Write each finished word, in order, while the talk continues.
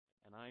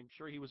I'm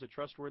sure he was a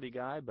trustworthy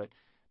guy, but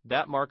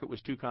that market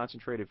was too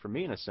concentrated for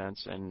me in a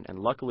sense, and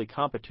luckily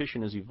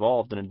competition has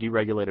evolved in a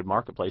deregulated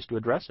marketplace to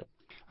address it.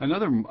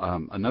 Another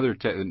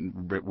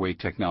way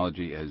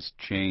technology has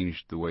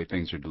changed the way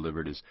things are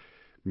delivered is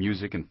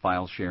music and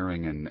file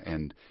sharing,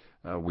 and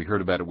we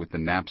heard about it with the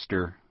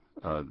Napster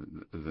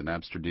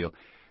deal.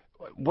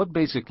 What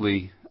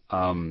basically,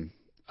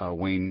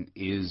 Wayne,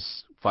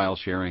 is file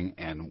sharing,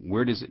 and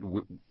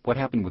what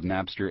happened with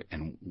Napster,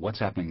 and what's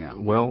happening now?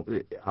 Well,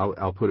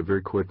 I'll put it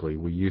very quickly.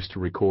 We used to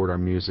record our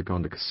music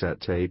onto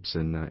cassette tapes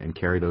and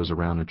carry those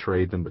around and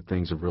trade them, but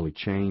things have really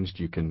changed.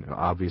 You can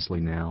obviously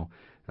now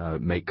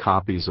make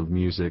copies of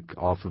music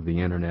off of the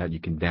internet.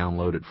 You can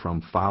download it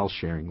from file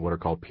sharing, what are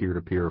called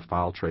peer-to-peer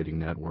file trading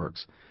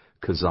networks.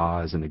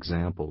 Kazaa is an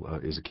example,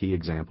 is a key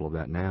example of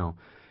that now.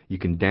 You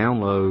can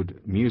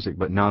download music,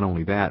 but not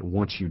only that,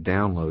 once you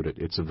download it,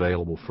 it's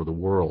available for the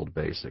world,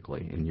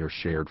 basically, in your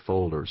shared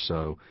folder.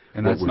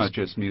 And that's not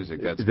just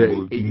music. That's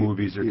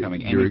movies are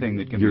coming. Anything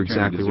that can be turned into zeros.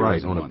 You're exactly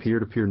right. On a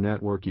peer-to-peer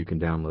network, you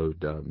can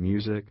download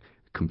music,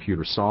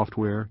 computer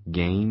software,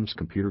 games,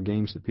 computer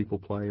games that people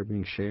play are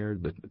being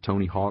shared. The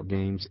Tony Hawk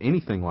games,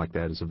 anything like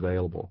that is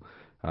available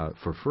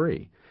for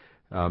free.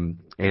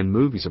 And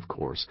movies, of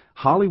course.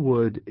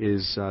 Hollywood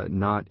is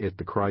not at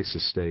the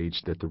crisis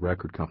stage that the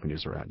record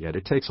companies are at yet.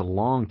 It takes a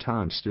long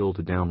time still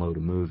to download a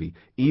movie,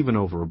 even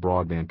over a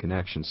broadband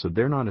connection. So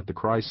they're not at the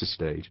crisis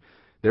stage.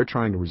 They're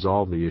trying to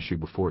resolve the issue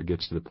before it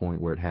gets to the point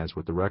where it has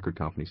with the record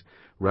companies.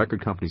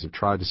 Record companies have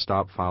tried to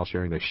stop file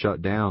sharing. They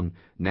shut down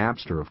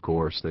Napster, of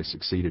course. They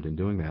succeeded in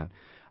doing that.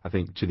 I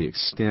think to the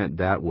extent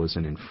that was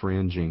an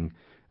infringing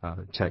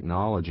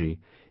technology,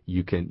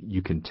 you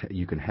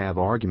can have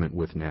argument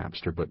with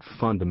Napster, but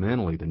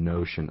fundamentally the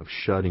notion of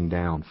shutting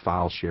down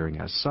file sharing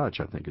as such,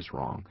 I think, is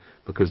wrong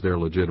because there are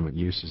legitimate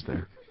uses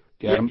there.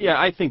 Yeah,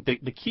 I think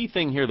the key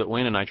thing here that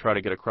Wayne and I try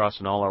to get across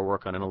in all our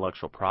work on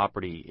intellectual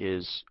property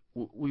is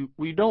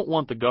we don't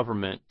want the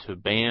government to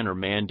ban or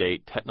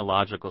mandate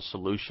technological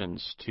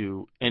solutions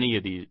to any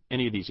of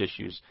these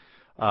issues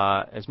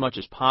as much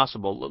as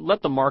possible.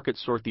 Let the market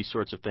sort these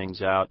sorts of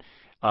things out.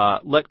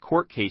 Let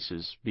court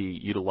cases be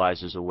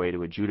utilized as a way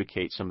to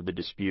adjudicate some of the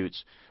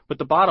disputes. But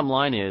the bottom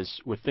line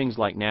is, with things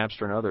like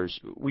Napster and others,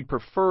 we'd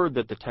prefer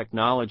that the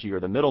technology or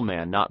the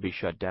middleman not be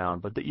shut down,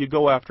 but that you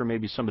go after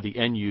maybe some of the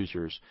end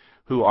users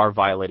who are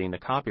violating the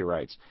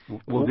copyrights.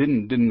 Well,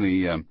 didn't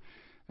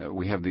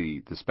we have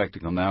the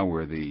spectacle now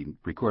where the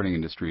recording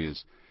industry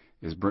is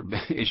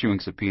issuing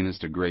subpoenas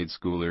to grade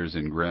schoolers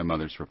and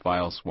grandmothers for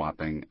file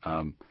swapping?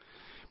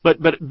 But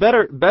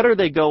better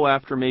they go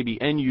after maybe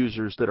end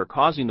users that are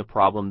causing the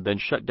problem than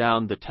shut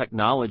down the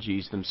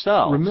technologies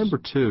themselves. Remember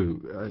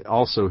too,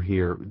 also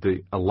here,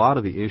 a lot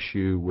of the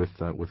issue with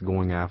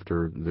going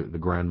after the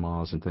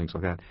grandmas and things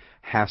like that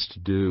has to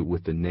do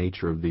with the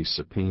nature of these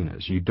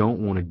subpoenas. You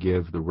don't want to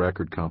give the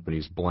record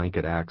companies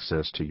blanket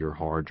access to your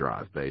hard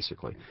drive.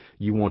 Basically,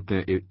 you want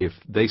them, if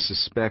they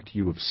suspect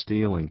you of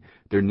stealing,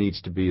 there needs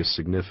to be a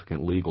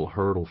significant legal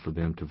hurdle for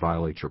them to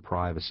violate your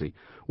privacy.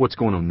 What's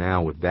going on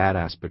now with that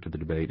aspect of the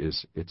debate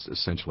is it's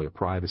essentially a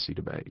privacy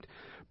debate.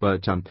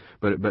 But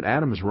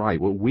Adam is right.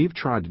 What we've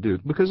tried to do,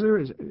 because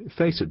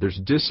face it,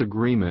 there's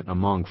disagreement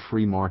among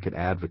free market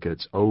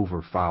advocates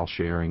over file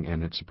sharing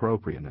and its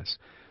appropriateness.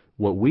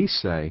 What we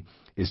say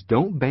is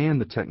don't ban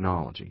the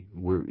technology.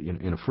 We're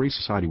in a free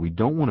society. We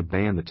don't want to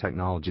ban the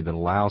technology that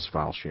allows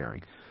file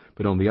sharing.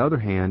 But on the other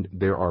hand,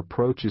 there are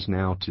approaches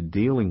now to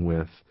dealing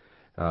with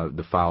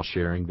the file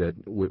sharing that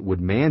would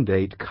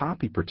mandate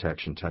copy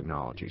protection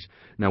technologies.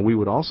 Now, we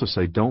would also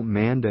say don't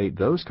mandate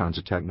those kinds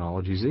of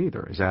technologies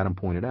either. As Adam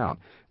pointed out,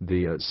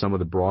 some of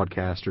the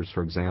broadcasters,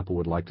 for example,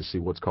 would like to see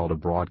what's called a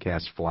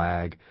broadcast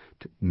flag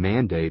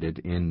mandated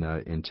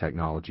in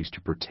technologies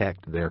to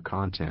protect their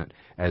content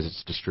as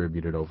it's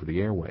distributed over the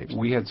airwaves.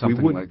 We had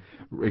something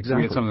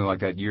like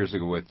that years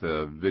ago with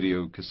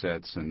video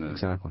cassettes and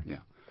exactly. Yeah.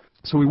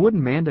 So we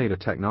wouldn't mandate a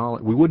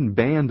technology. We wouldn't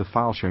ban the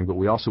file sharing, but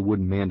we also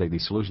wouldn't mandate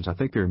these solutions. I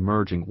think they're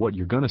emerging. What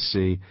you're going to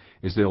see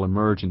is they'll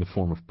emerge in the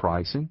form of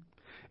pricing,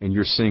 and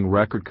you're seeing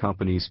record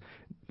companies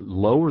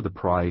lower the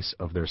price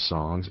of their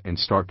songs and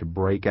start to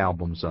break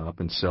albums up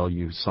and sell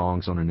you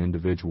songs on an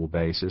individual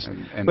basis.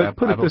 But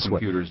put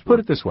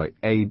it this way,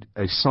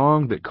 a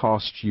song that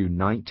costs you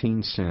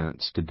 19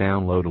 cents to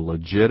download a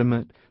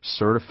legitimate,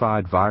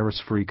 certified,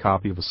 virus-free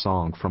copy of a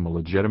song from a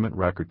legitimate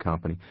record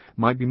company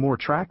might be more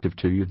attractive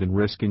to you than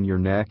risking your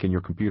neck and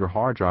your computer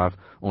hard drive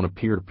on a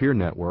peer-to-peer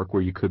network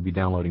where you could be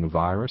downloading a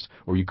virus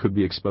or you could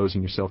be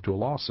exposing yourself to a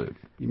lawsuit.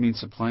 You mean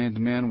supply and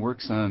demand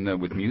works on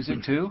with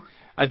music too?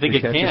 I think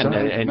it can.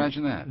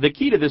 Imagine that. The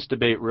key to this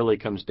debate really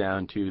comes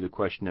down to the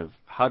question of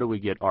how do we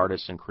get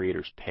artists and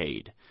creators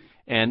paid?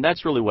 And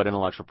that's really what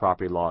intellectual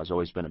property law has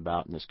always been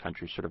about in this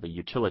country, sort of a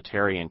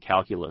utilitarian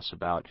calculus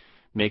about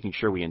making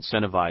sure we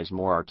incentivize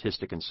more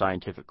artistic and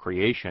scientific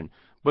creation,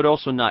 but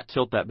also not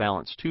tilt that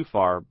balance too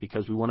far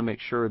because we want to make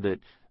sure that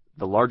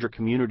the larger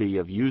community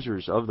of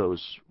users of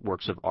those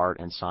works of art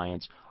and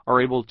science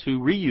are able to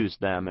reuse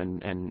them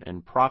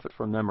and profit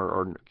from them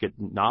or get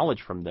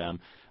knowledge from them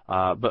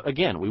But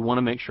again, we want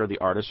to make sure the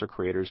artists or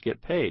creators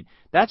get paid.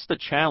 That's the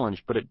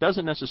challenge, but it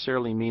doesn't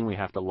necessarily mean we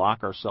have to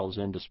lock ourselves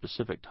into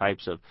specific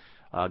types of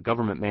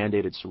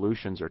government-mandated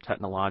solutions or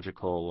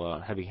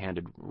technological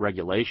heavy-handed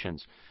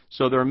regulations.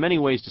 So there are many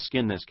ways to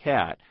skin this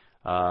cat,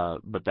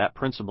 but that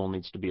principle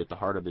needs to be at the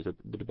heart of the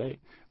debate.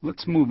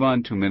 Let's move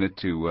on to a minute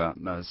to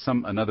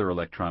another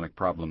electronic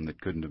problem that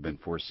couldn't have been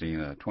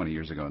foreseen 20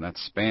 years ago, and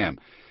that's spam.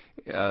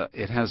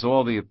 It has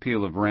all the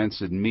appeal of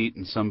rancid meat,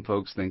 and some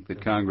folks think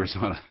that Congress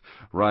ought to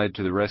ride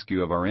to the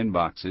rescue of our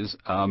inboxes.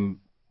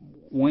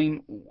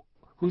 Wayne,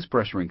 who's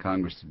pressuring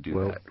Congress to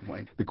do that?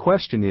 Wayne? The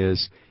question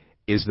is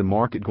the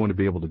market going to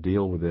be able to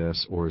deal with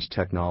this, or is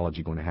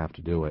technology going to have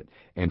to do it?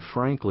 And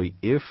frankly,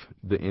 if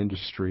the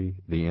industry,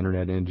 the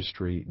Internet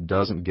industry,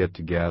 doesn't get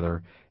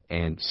together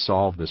and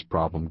solve this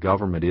problem,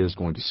 government is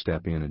going to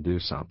step in and do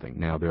something.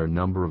 Now, there are a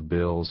number of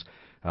bills.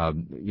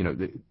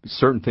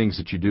 Certain things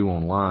that you do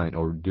online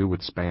or do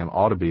with spam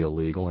ought to be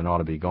illegal and ought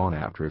to be gone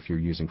after if you're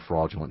using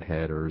fraudulent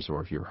headers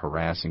or if you're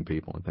harassing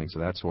people and things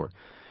of that sort.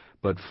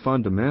 But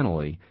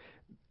fundamentally,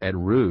 at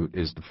root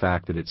is the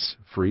fact that it's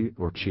free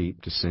or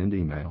cheap to send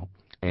email,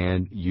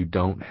 and you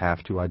don't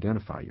have to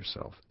identify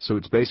yourself. So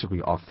it's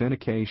basically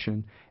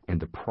authentication and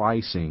the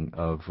pricing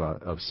of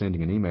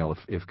sending an email.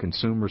 If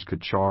consumers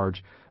could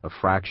charge a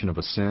fraction of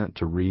a cent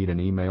to read an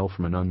email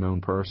from an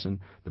unknown person,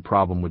 the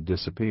problem would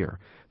disappear.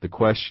 The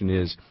question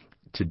is,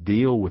 to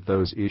deal with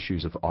those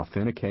issues of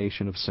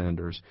authentication of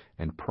senders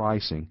and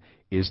pricing,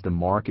 is the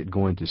market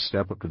going to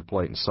step up to the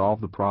plate and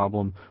solve the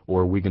problem,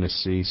 or are we going to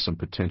see some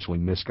potentially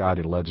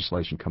misguided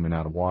legislation coming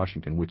out of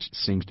Washington, which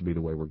seems to be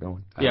the way we're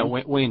going? Yeah,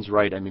 Wayne's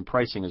right. I mean,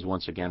 pricing is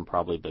once again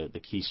probably the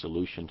key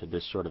solution to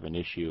this sort of an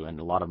issue, and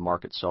a lot of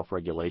market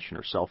self-regulation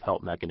or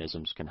self-help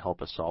mechanisms can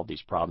help us solve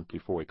these problems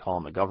before we call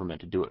on the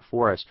government to do it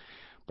for us.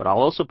 But I'll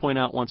also point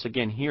out once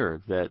again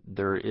here that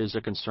there is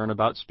a concern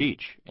about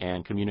speech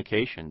and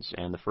communications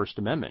and the First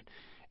Amendment.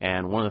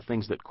 And one of the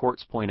things that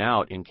courts point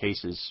out in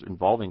cases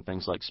involving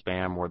things like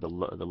spam or the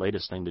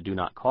latest thing, the do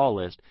not call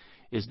list,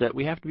 is that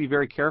we have to be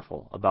very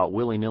careful about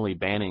willy-nilly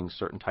banning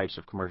certain types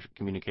of commercial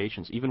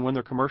communications, even when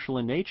they're commercial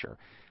in nature.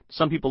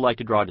 Some people like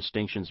to draw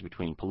distinctions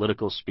between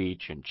political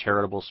speech and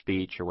charitable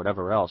speech or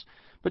whatever else.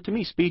 But to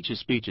me, speech is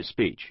speech is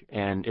speech,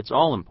 and it's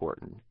all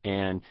important.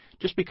 And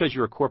just because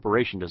you're a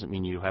corporation doesn't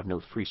mean you have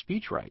no free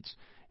speech rights.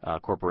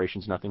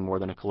 Corporation's nothing more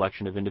than a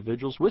collection of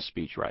individuals with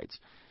speech rights.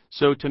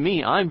 So to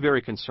me, I'm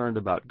very concerned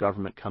about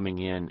government coming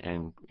in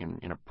and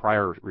in a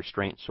prior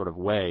restraint sort of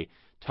way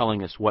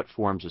telling us what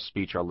forms of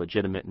speech are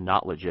legitimate and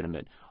not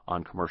legitimate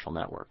on commercial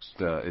networks.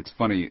 It's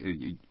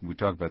funny, we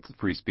talk about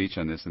free speech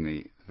on this,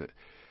 and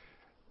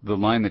the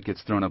line that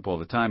gets thrown up all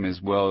the time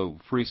is, well,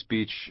 free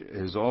speech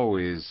has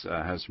always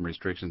has some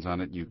restrictions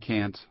on it. You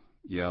can't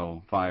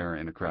yell fire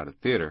in a crowded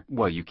theater.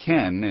 Well, you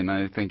can, and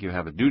I think you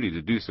have a duty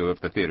to do so if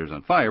the theater's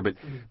on fire, but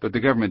the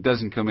government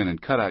doesn't come in and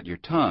cut out your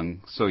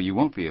tongue, so you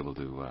won't be able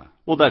to.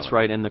 Well, that's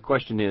right, and the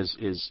question is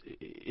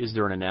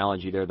there an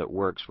analogy there that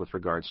works with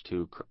regards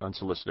to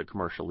unsolicited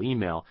commercial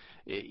email?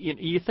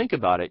 You think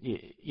about it,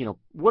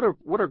 what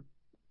are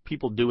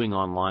people doing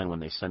online when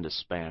they send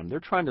us spam?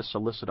 They're trying to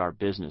solicit our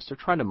business. They're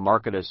trying to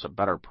market us a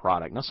better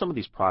product. Now, some of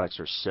these products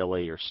are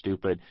silly or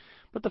stupid,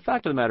 but the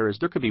fact of the matter is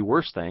there could be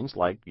worse things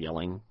like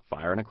yelling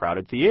fire in a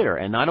crowded theater,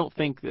 and I don't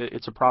think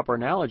it's a proper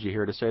analogy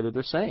here to say they're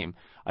the same.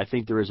 I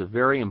think there is a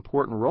very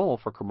important role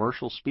for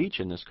commercial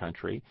speech in this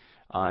country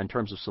in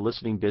terms of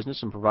soliciting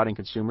business and providing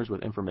consumers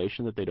with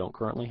information that they don't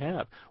currently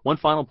have. One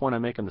final point I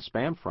make on the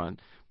spam front,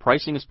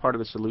 pricing is part of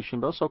the solution,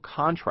 but also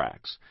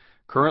contracts.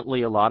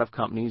 Currently, a lot of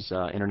companies,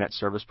 internet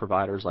service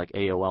providers like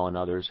AOL and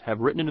others,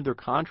 have written into their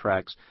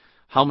contracts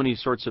how many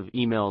sorts of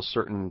emails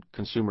certain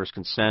consumers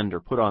can send or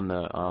put on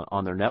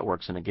their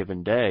networks in a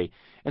given day.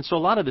 And so a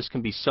lot of this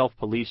can be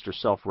self-policed or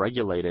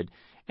self-regulated.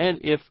 And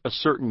if a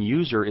certain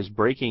user is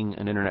breaking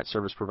an internet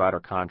service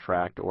provider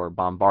contract or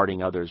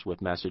bombarding others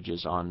with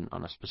messages on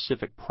a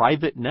specific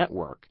private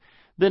network,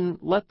 then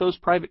let those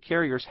private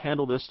carriers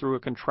handle this through a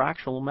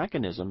contractual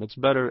mechanism. It's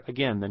better,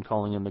 again, than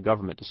calling in the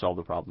government to solve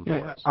the problem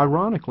for us.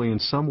 Ironically, in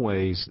some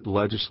ways,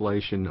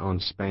 legislation on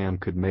spam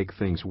could make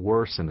things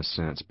worse in a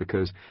sense,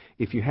 because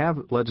if you have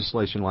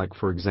legislation like,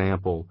 for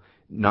example,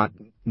 not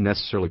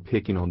necessarily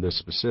picking on this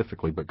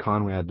specifically, but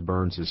Conrad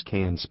Burns'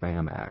 Canned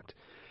Spam Act,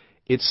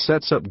 it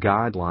sets up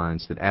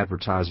guidelines that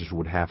advertisers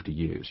would have to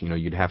use.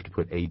 You'd have to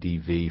put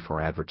ADV for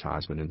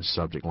advertisement in the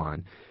subject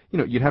line.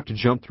 You'd have to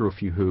jump through a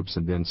few hoops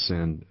and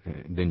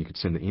then you could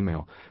send the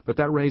email. But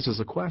that raises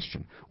a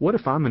question. What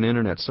if I'm an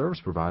internet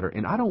service provider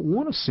and I don't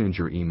want to send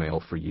your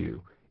email for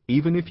you,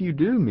 even if you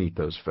do meet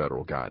those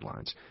federal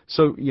guidelines?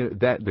 So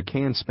that the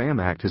Canned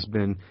Spam Act has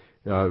been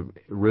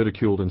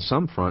ridiculed in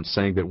some fronts,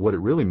 saying that what it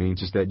really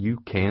means is that you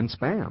can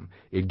spam.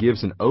 It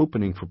gives an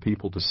opening for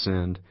people to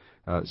send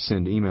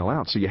email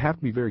out. So you have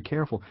to be very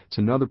careful. It's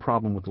another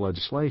problem with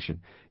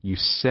legislation. You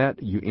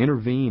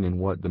intervene in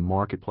what the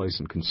marketplace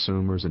and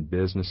consumers and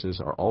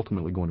businesses are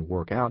ultimately going to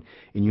work out,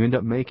 and you end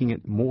up making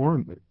it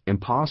more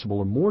impossible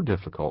or more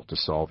difficult to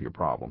solve your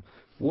problem.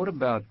 What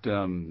about,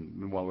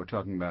 while we're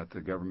talking about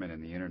the government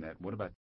and the Internet, what about